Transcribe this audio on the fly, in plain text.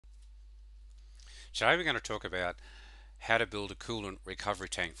Today we're going to talk about how to build a coolant recovery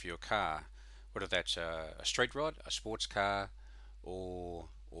tank for your car, whether that's a street rod, a sports car, or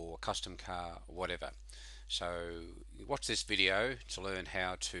a custom car, or whatever. So watch this video to learn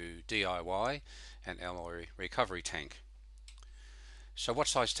how to DIY an alloy recovery tank. So what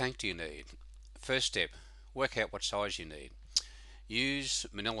size tank do you need? First step, work out what size you need. Use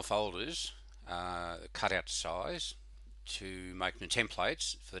manila folders, cut out size to make the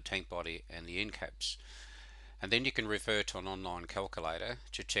templates for the tank body and the end caps. And then you can refer to an online calculator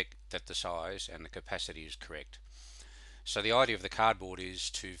to check that the size and the capacity is correct. So the idea of the cardboard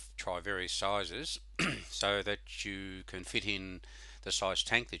is to try various sizes so that you can fit in the size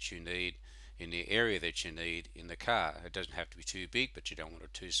tank that you need in the area that you need in the car. It doesn't have to be too big, but you don't want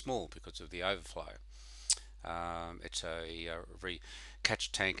it too small because of the overflow. It's a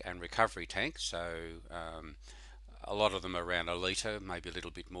catch tank and recovery tank, so a lot of them are around a litre, maybe a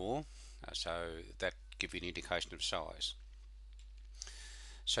little bit more, so that give you an indication of size.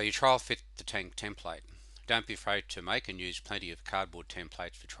 So you trial fit the tank template. Don't be afraid to make and use plenty of cardboard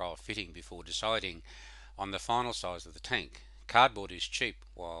templates for trial fitting before deciding on the final size of the tank. Cardboard is cheap,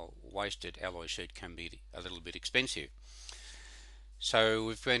 while wasted alloy sheet can be a little bit expensive. So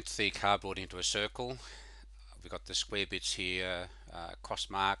we've bent the cardboard into a circle. We've got the square bits here cross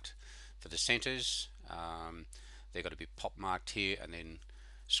marked for the centres. They've got to be pop marked here and then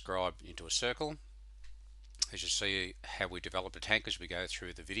scribed into a circle. As you see how we develop a tank as we go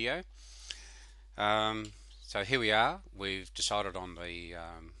through the video. So here we are. We've decided on the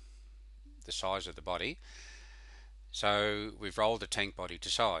size of the body. So we've rolled the tank body to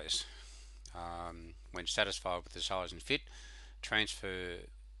size. When satisfied with the size and fit, transfer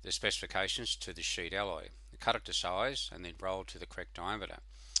the specifications to the sheet alloy. Cut it to size and then roll to the correct diameter.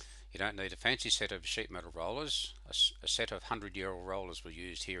 You don't need a fancy set of sheet metal rollers. A set of 100-year-old rollers were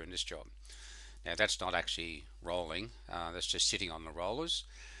used here in this job. Now that's not actually rolling, that's just sitting on the rollers.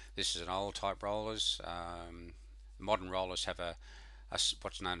 This is an old type rollers. Modern rollers have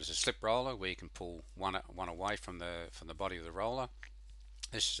what's known as a slip roller, where you can pull one away from the body of the roller.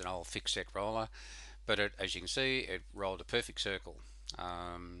 This is an old fixed set roller, but as you can see, it rolled a perfect circle,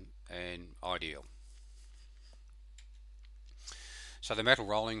 and ideal. So the metal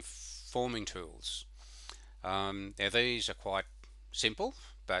rolling forming tools. Now these are quite simple,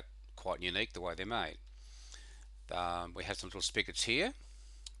 but quite unique the way they're made. We have some little spigots here,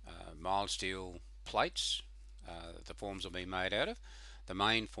 mild steel plates. The forms will be made out of. The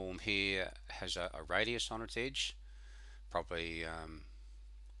main form here has a radius on its edge, probably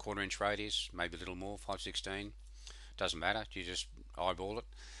quarter-inch radius, maybe a little more, 5/16. Doesn't matter, you just eyeball it.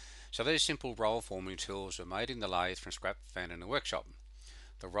 So these simple roll forming tools are made in the lathe from scrap found in the workshop.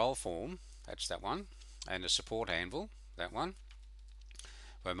 The roll form, that's that one, and the support anvil, that one,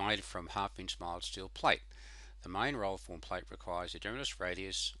 were made from half-inch mild steel plate. The main roll form plate requires a generous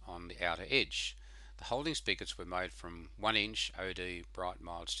radius on the outer edge. The holding spigots were made from 1-inch OD bright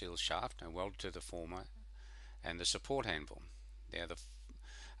mild steel shaft and welded to the former and the support anvil. Now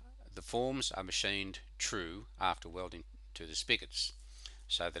the forms are machined true after welding to the spigots,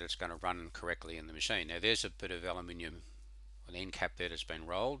 so that it's going to run correctly in the machine. Now there's a bit of aluminium, an end cap there that's been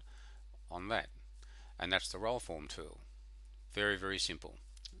rolled on that, and that's the roll form tool. Very, very simple.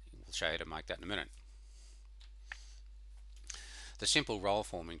 We'll show you how to make that in a minute. The simple roll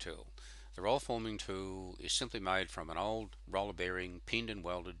forming tool. The roll forming tool is simply made from an old roller bearing pinned and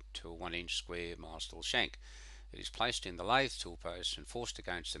welded to a 1-inch square mild steel shank. It is placed in the lathe tool post and forced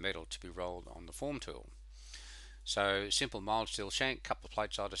against the metal to be rolled on the form tool. So simple mild steel shank, couple of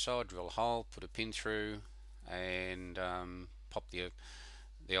plates either side, drill a hole, put a pin through, and pop the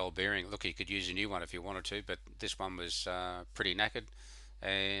old bearing. Look, you could use a new one if you wanted to, but this one was pretty knackered,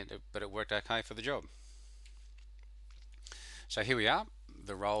 but it worked okay for the job. So here we are,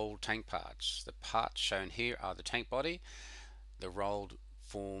 the rolled tank parts. The parts shown here are the tank body, the rolled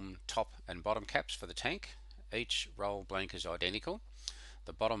form top and bottom caps for the tank. Each roll blank is identical.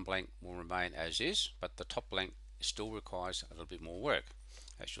 The bottom blank will remain as is, but the top blank still requires a little bit more work,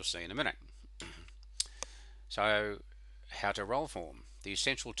 as you'll see in a minute. So how to roll form. The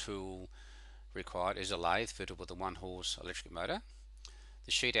essential tool required is a lathe fitted with a 1-horse electric motor.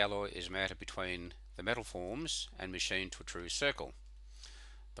 The sheet alloy is mounted between the metal forms and machined to a true circle.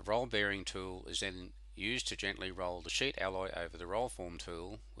 The roll bearing tool is then used to gently roll the sheet alloy over the roll form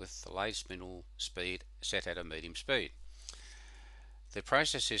tool with the lathe spindle speed set at a medium speed. The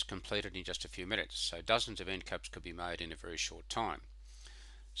process is completed in just a few minutes, so dozens of end caps could be made in a very short time.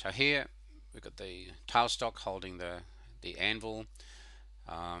 So here we've got the tailstock holding the anvil.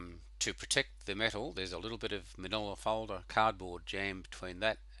 To protect the metal, there's a little bit of manila folder cardboard jammed between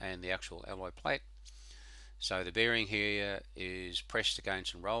that and the actual alloy plate. So the bearing here is pressed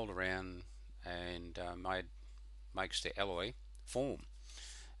against and rolled around and makes the alloy form.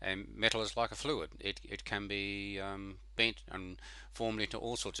 And metal is like a fluid. It can be bent and formed into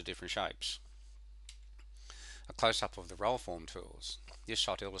all sorts of different shapes. A close-up of the roll form tools. This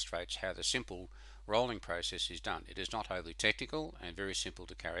shot illustrates how the simple rolling process is done. It is not overly technical and very simple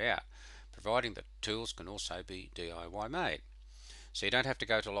to carry out, providing that tools can also be DIY made. So you don't have to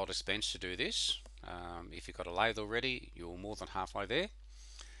go to a lot of expense to do this. If you've got a lathe already, you're more than halfway there.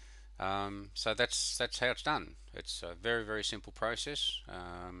 So that's how it's done. It's a very simple process,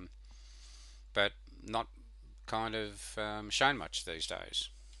 but not kind of shown much these days.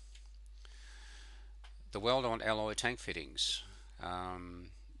 The weld-on alloy tank fittings.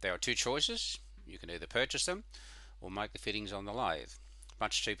 There are two choices. You can either purchase them or make the fittings on the lathe.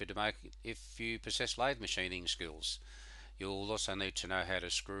 Much cheaper to make if you possess lathe machining skills. You'll also need to know how to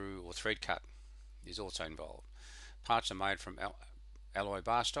screw or thread cut is also involved. Parts are made from alloy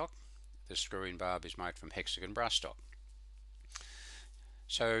bar stock. The screw-in barb is made from hexagon brass stock.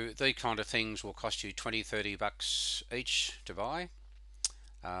 So these kind of things will cost you $20-30 each to buy,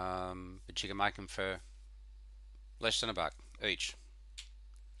 but you can make them for less than $1 each.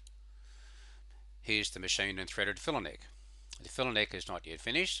 Here's the machined and threaded filler neck. The filler neck is not yet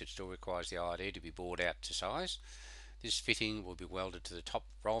finished. It still requires the ID to be bored out to size. This fitting will be welded to the top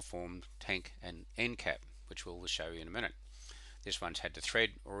roll formed tank and end cap, which we'll show you in a minute. This one's had the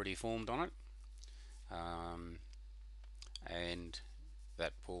thread already formed on it, and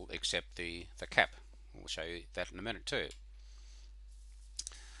that will accept the cap. We'll show you that in a minute too.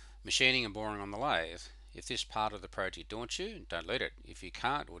 Machining and boring on the lathe. If this part of the project daunts you, don't let it. If you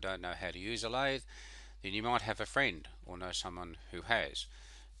can't or don't know how to use a lathe, then you might have a friend or know someone who has.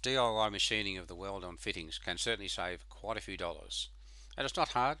 DIY machining of the weld-on fittings can certainly save quite a few dollars. And it's not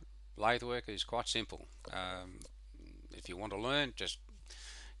hard. Lathe work is quite simple. If you want to learn, just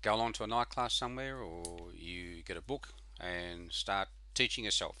go along to a night class somewhere, or you get a book and start teaching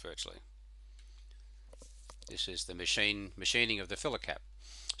yourself virtually. This is the machining of the filler cap.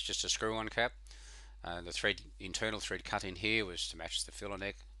 It's just a screw-on cap. The internal thread cut in here was to match the filler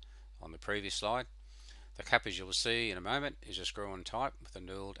neck on the previous slide. The cap, as you will see in a moment, is a screw-on type with a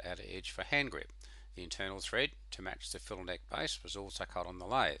knurled outer edge for hand grip. The internal thread to match the filler neck base was also cut on the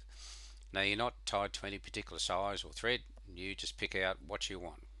lathe. Now you're not tied to any particular size or thread. You just pick out what you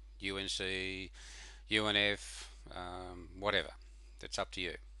want. UNC, UNF, whatever. That's up to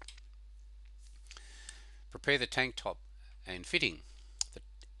you. Prepare the tank top and fitting. The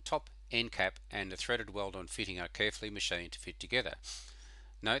top end cap and the threaded weld-on fitting are carefully machined to fit together.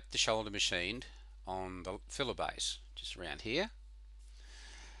 Note the shoulder machined on the filler base, just around here.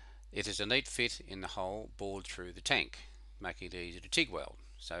 It is a neat fit in the hole bored through the tank, making it easy to TIG weld.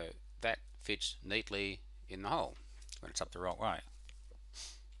 So that fits neatly in the hole when it's up the right way.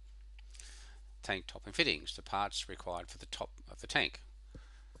 Tank top and fittings, the parts required for the top of the tank.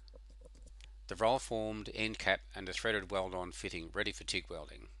 The roll formed end cap and the threaded weld-on fitting ready for TIG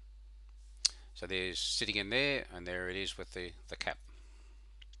welding. So there's sitting in there, and there it is with the cap.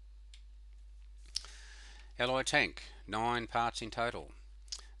 Alloy tank, 9 parts in total.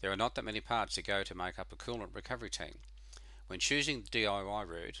 There are not that many parts to go to make up a coolant recovery tank. When choosing the DIY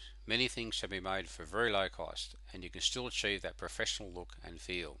route, many things can be made for very low cost, and you can still achieve that professional look and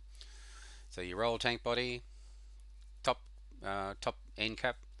feel. So your roll tank body, top end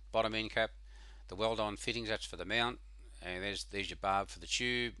cap, bottom end cap, the weld-on fittings, that's for the mount, and there's your barb for the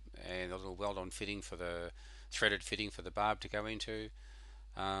tube, and the little weld-on fitting for the threaded fitting for the barb to go into,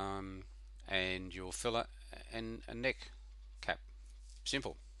 and your filler and a neck cap.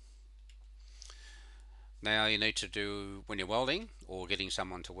 Simple. Now you need to do, when you're welding or getting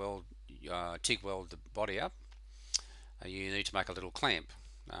someone to weld, TIG weld the body up, you need to make a little clamp.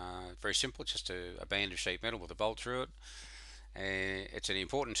 Very simple, just a band of sheet metal with a bolt through it. It's an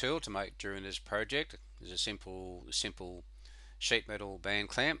important tool to make during this project. There's a simple sheet metal band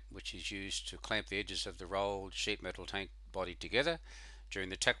clamp which is used to clamp the edges of the rolled sheet metal tank body together during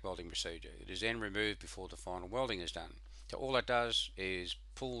the tack welding procedure. It is then removed before the final welding is done. So all it does is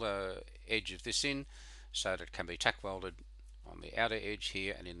pull the edge of this in so that it can be tack welded on the outer edge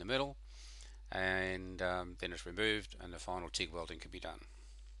here and in the middle, and then it's removed and the final TIG welding can be done.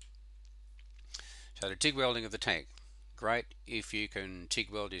 So the TIG welding of the tank, great if you can TIG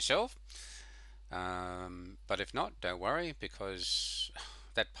weld yourself, but if not, don't worry, because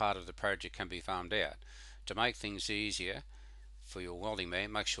that part of the project can be farmed out. To make things easier for your welding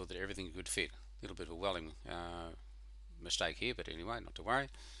man, make sure that everything's a good fit. A little bit of a welding mistake here, but anyway, not to worry.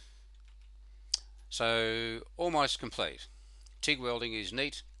 So almost complete. TIG welding is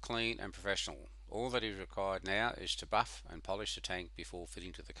neat, clean and professional. All that is required now is to buff and polish the tank before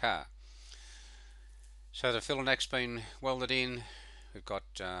fitting to the car. So the filler neck's been welded in. We've got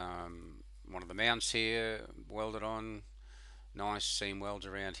one of the mounts here welded on. Nice seam welds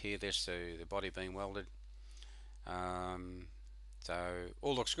around here. There's the body being welded. Um, so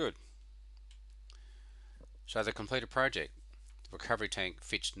all looks good. So the completed project. The recovery tank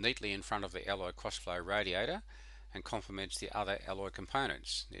fits neatly in front of the alloy crossflow radiator and complements the other alloy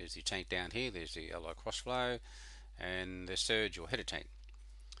components. There's the tank down here, there's the alloy crossflow, and the surge or header tank.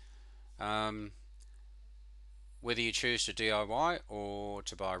 Whether you choose to DIY or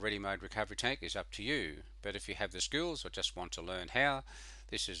to buy a ready-made recovery tank is up to you, but if you have the skills or just want to learn how,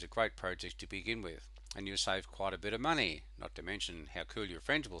 this is a great project to begin with, and you'll save quite a bit of money, not to mention how cool your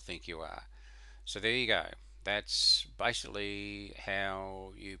friends will think you are. So there you go. That's basically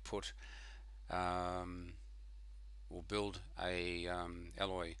how you put or build a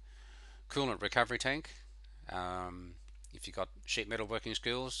alloy coolant recovery tank. If you've got sheet metal working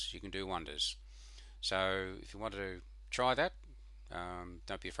skills, you can do wonders. So if you want to try that,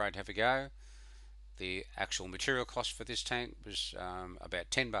 don't be afraid to have a go. The actual material cost for this tank was about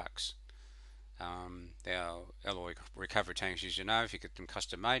 $10. Our alloy recovery tanks, as you know, if you get them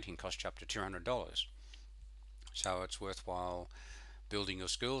custom made, can cost you up to $200. So it's worthwhile building your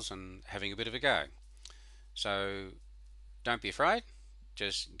skills and having a bit of a go. So don't be afraid,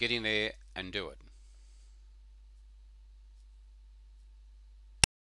 just get in there and do it.